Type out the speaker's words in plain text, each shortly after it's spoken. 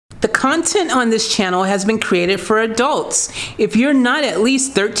The content on this channel has been created for adults. If you're not at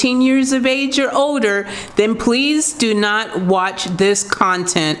least 13 years of age or older, then please do not watch this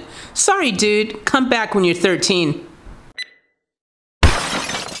content. Sorry, dude. Come back when you're 13.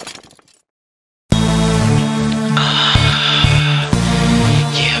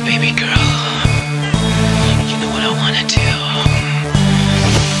 Yeah, baby girl. You know what I wanna do.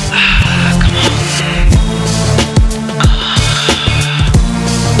 Come on.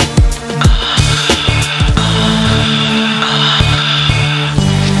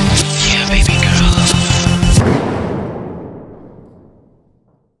 Yeah, baby girl.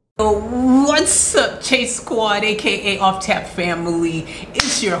 What's up, Chase Squad, aka Off Tap Family?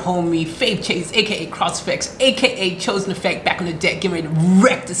 It's your homie Faith Chase, aka CROSSIFEX, aka Chosen Effect, back on the deck, getting ready to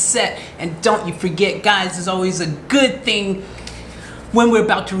wreck the set. And don't you forget, guys, there's always a good thing when we're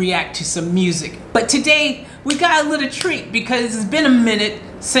about to react to some music. But today we got a little treat because it's been a minute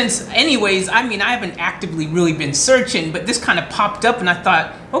since, anyways, I mean, I haven't actively really been searching, but this kind of popped up and I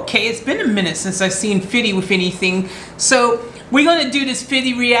thought, okay, it's been a minute since I've seen Fitty with anything. So we're gonna do this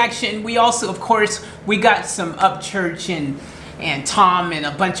Fitty reaction. We also, of course, we got some Upchurch and Tom and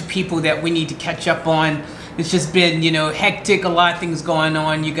a bunch of people that we need to catch up on. It's just been, you know, hectic, a lot of things going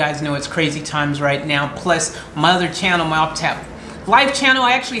on. You guys know it's crazy times right now. Plus my other channel, my Off Tap Live channel,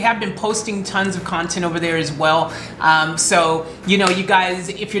 I actually have been posting tons of content over there as well. So, you know, you guys,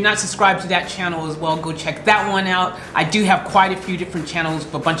 if you're not subscribed to that channel as well, go check that one out. I do have quite a few different channels,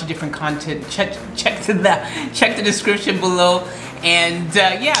 a bunch of different content. Check the description below. And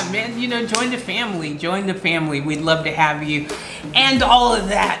yeah, man, you know, join the family. Join the family. We'd love to have you and all of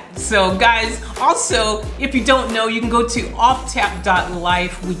that. So guys, also, if you don't know, you can go to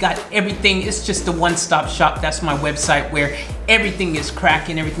offtap.life. We got everything. It's just a one-stop shop. That's my website where everything is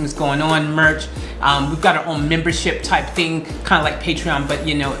cracking, everything's going on, merch. We've got our own membership type thing, kind of like Patreon, but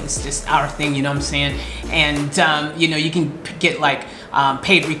you know, it's just our thing, you know what I'm saying? And you know, you can get like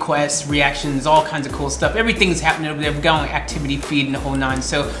paid requests, reactions, all kinds of cool stuff. Everything's happening over there. We've got an activity feed and the whole nine.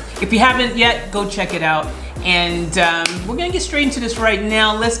 So if you haven't yet, go check it out. And we're gonna get straight into this right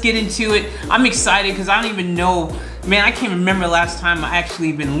now. Let's get into it. I'm excited because I don't even know, man, I can't remember last time I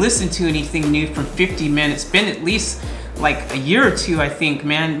actually been listening to anything new from 50, man. It's been at least like a year or two, I think,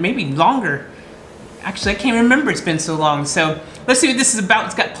 man, maybe longer. Actually, I can't remember, it's been so long. So let's see what this is about.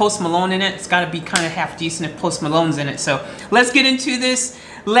 It's got Post Malone in it. It's gotta be kind of half decent if Post Malone's in it. So let's get into this.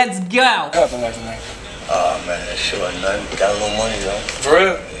 Let's go. What happened last night? Oh man, that shit wasn't nothing. Got a little money though. For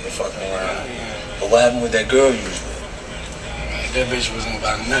real? Yeah, fucking around. But what happened with that girl you was with? That bitch wasn't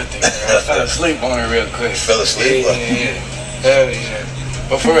about nothing, bro. I fell asleep on her real quick. You fell asleep? Yeah. Hell yeah.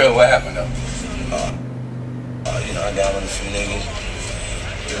 But for real, what happened though? You know, I got with a few niggas.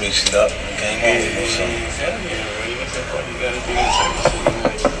 We mixed it up and came over or something.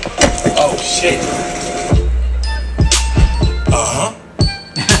 Oh shit.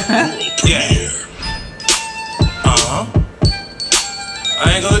 Yeah. I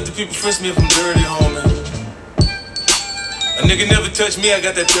ain't gonna let the people frisk me if I'm dirty, homie. A nigga never touch me, I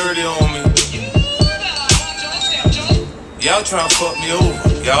got that dirty on me. Y'all tryna fuck me over.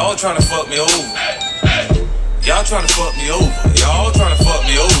 Y'all tryna fuck me over. Y'all tryna fuck me over. Y'all tryna fuck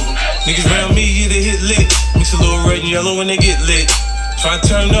me over. Niggas around me either hit lick, mix a little red and yellow when they get lit. Tryna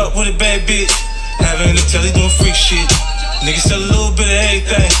turn up with a bad bitch, having the telly doing freak shit. Niggas sell a little bit of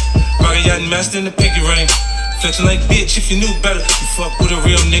everything. Rockin' yacht and master in the pinky ring. Flexing like bitch if you knew better. You fuck with a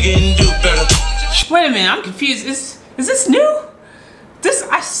real nigga and do better. Wait a minute, I'm confused. Is this new?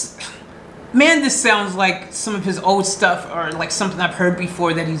 Man, this sounds like some of his old stuff or like something I've heard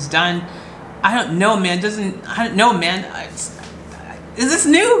before that he's done. I don't know, man. I don't know, man. Is this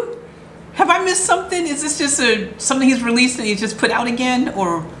new? Have I missed something? Is this just something he's released and he's just put out again?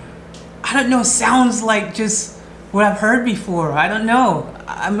 Or, I don't know, it sounds like just what I've heard before. I don't know.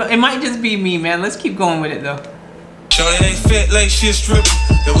 It might just be me, man. Let's keep going with it, though. Shorty ain't fat like she a stripper.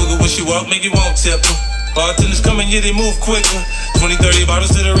 That wiggle when she walk, make you won't tip her. Bartenders coming, yeah, they move quicker. 20, 30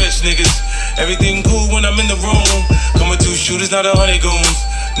 bottles to the rich niggas. Everything cool when I'm in the room. Coming 2 shooters, not 100 goons.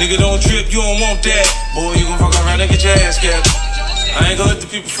 Nigga, don't trip, you don't want that. Boy, you gon' fuck around and get your ass capped. I ain't gonna let the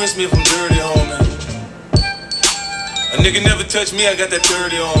people frisk me if I'm dirty, homie. A nigga never touch me, I got that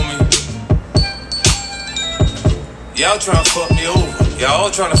dirty on me. Y'all tryna fuck me over.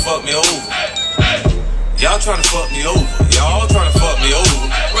 Y'all tryna fuck me over. Y'all tryna fuck me over. Y'all tryna fuck me over.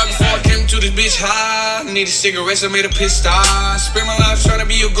 Right before I came to this bitch high, needed cigarettes, I made a piss star. Spent my life tryna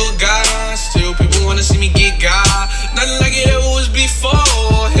be a good guy. Still people wanna see me get God. Nothing like it ever was before.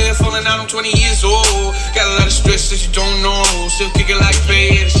 Hair falling out, I'm 20 years old. Got a lot of stress that you don't know. Still kicking like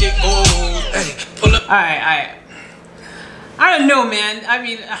pay, the shit gold. Hey, pull up. Alright. I don't know, man. I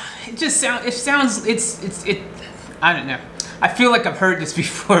mean, it just sounds, I don't know. I feel like I've heard this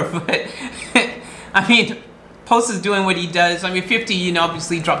before, but I mean, Post is doing what he does. I mean, 50, you know,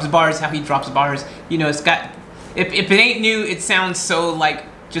 obviously drops bars how he drops bars. You know, it's got, if it ain't new, it sounds so like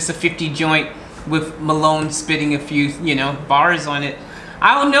just a 50 joint with Malone spitting a few, you know, bars on it.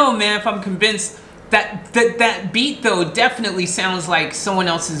 I don't know, man, if I'm convinced. That beat though definitely sounds like someone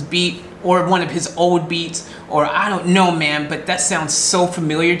else's beat or one of his old beats, or I don't know, man, but that sounds so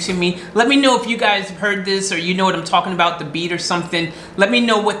familiar to me. Let me know if you guys have heard this or you know what I'm talking about, the beat or something. Let me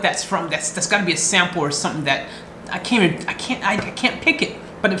know what that's from. That's got to be a sample or something that I can't pick it,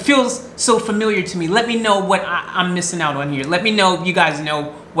 but it feels so familiar to me. Let me know what I'm missing out on here. Let me know if you guys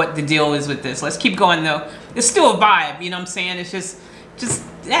know what the deal is with this. Let's keep going though. It's still a vibe, you know what I'm saying? It's just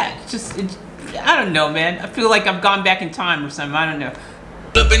I don't know, man. I feel like I've gone back in time or something. I don't know.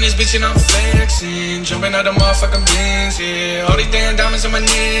 Up in this bitch and I'm flexing, jumping out the motherfucking Benz, yeah. All these damn diamonds on my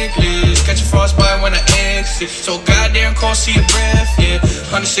necklace, catch a frostbite when I exit. So goddamn cold, see your breath, yeah.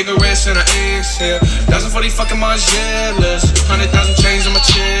 100 cigarettes and I exhale. 1,040 fucking miles jealous, 100,000 chains on my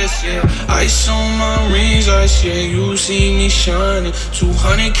chest, yeah. Ice on my rings, ice, yeah. You see me shining,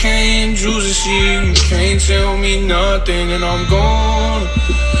 200K in juices, yeah. You can't tell me nothing, and I'm gone.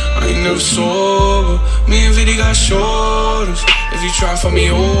 I ain't never sober. Me and Viddy got shoulders. If you try for me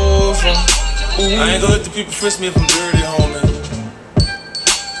over, I ain't gonna let the people frisk me if I'm dirty, homie.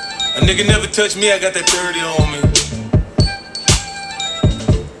 A nigga never touch me, I got that dirty on me.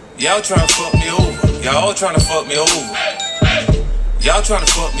 Y'all tryna fuck me over. Y'all tryna fuck me over. Y'all tryna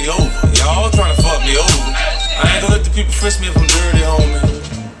fuck me over. Y'all tryna fuck me over. I ain't gonna let the people frisk me if I'm dirty, homie.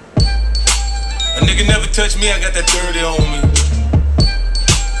 A nigga never touch me, I got that dirty on me.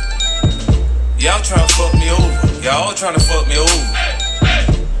 Y'all tryna fuck me over. Y'all tryna fuck me over.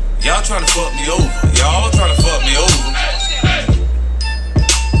 Y'all tryna fuck me over. Y'all tryna fuck me over.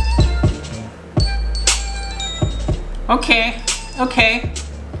 Okay.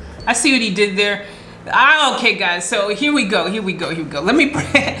 I see what he did there. Okay, guys. So here we go. Let me.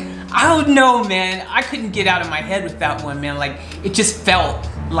 I don't know, man. I couldn't get out of my head with that one, man. Like it just felt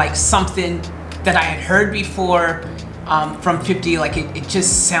like something that I had heard before. From 50, like it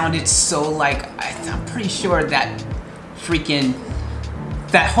just sounded so like, I'm pretty sure that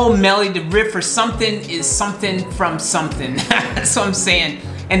whole melody, the riff or something is something from something. That's what I'm saying.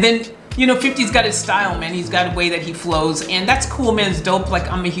 And then, you know, 50's got his style, man. He's got a way that he flows, and that's cool, man. It's dope. Like,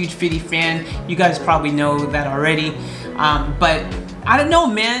 I'm a huge 50 fan. You guys probably know that already. But I don't know,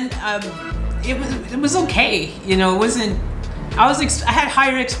 man. It was okay. You know, it wasn't, I had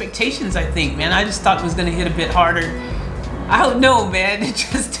higher expectations, I think, man. I just thought it was gonna hit a bit harder. I don't know, man. It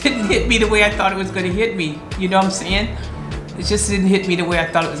just didn't hit me the way I thought it was gonna hit me. You know what I'm saying? It just didn't hit me the way I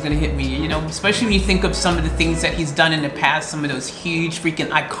thought it was gonna hit me. You know, especially when you think of some of the things that he's done in the past, some of those huge freaking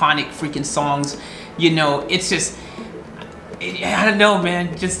iconic freaking songs. You know, it's just, I don't know,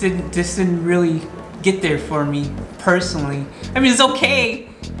 man. Just didn't really get there for me personally. I mean, it's okay,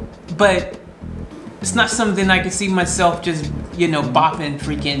 but it's not something I can see myself just, you know, bopping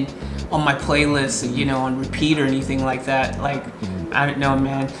freaking on my playlist, you know, on repeat or anything like that. Like, I don't know,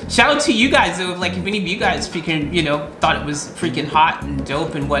 man. Shout out to you guys though. Like, if any of you guys freaking, you know, thought it was freaking hot and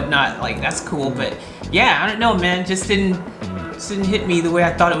dope and whatnot, like, that's cool. But yeah, I don't know, man. Just didn't hit me the way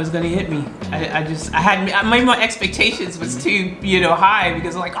I thought it was gonna hit me. My expectations was too, you know, high,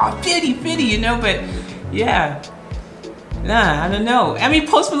 because I'm like, oh, 50, you know. But yeah. Nah, I don't know. I mean,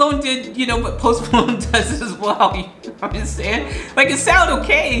 Post Malone did, you know, what Post Malone does as well. You know what I'm saying? Like, it sounded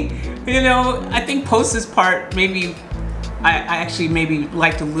okay. You know, I think Post's part, maybe, I actually maybe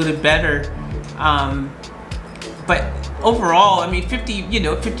liked a little better. But overall, I mean, 50, you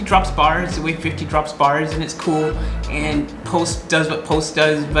know, 50 drops bars the way 50 drops bars, and it's cool. And Post does what Post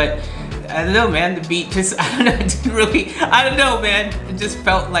does, but I don't know, man. The beat just, I don't know, it didn't really, I don't know, man. It just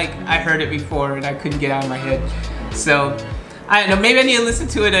felt like I heard it before and I couldn't get out of my head. So, I don't know, maybe I need to listen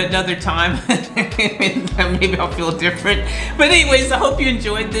to it another time. Maybe I'll feel different. But anyways, I hope you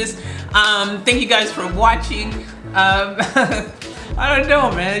enjoyed this. Thank you guys for watching. I don't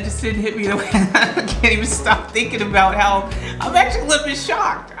know, man. It just didn't hit me the way. I can't even stop thinking about how I'm actually a little bit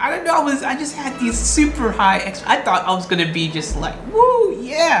shocked. I don't know. I just had these super high. I thought I was gonna be just like, woo,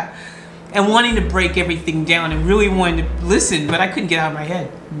 yeah, and wanting to break everything down and really wanting to listen, but I couldn't get out of my head.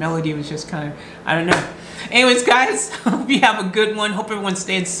 The melody was just kind of, I don't know. Anyways, guys, hope you have a good one. Hope everyone's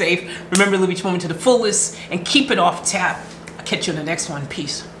staying safe. Remember, live each moment to the fullest and keep it off tap. I'll catch you in the next one.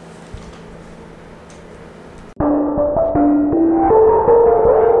 Peace.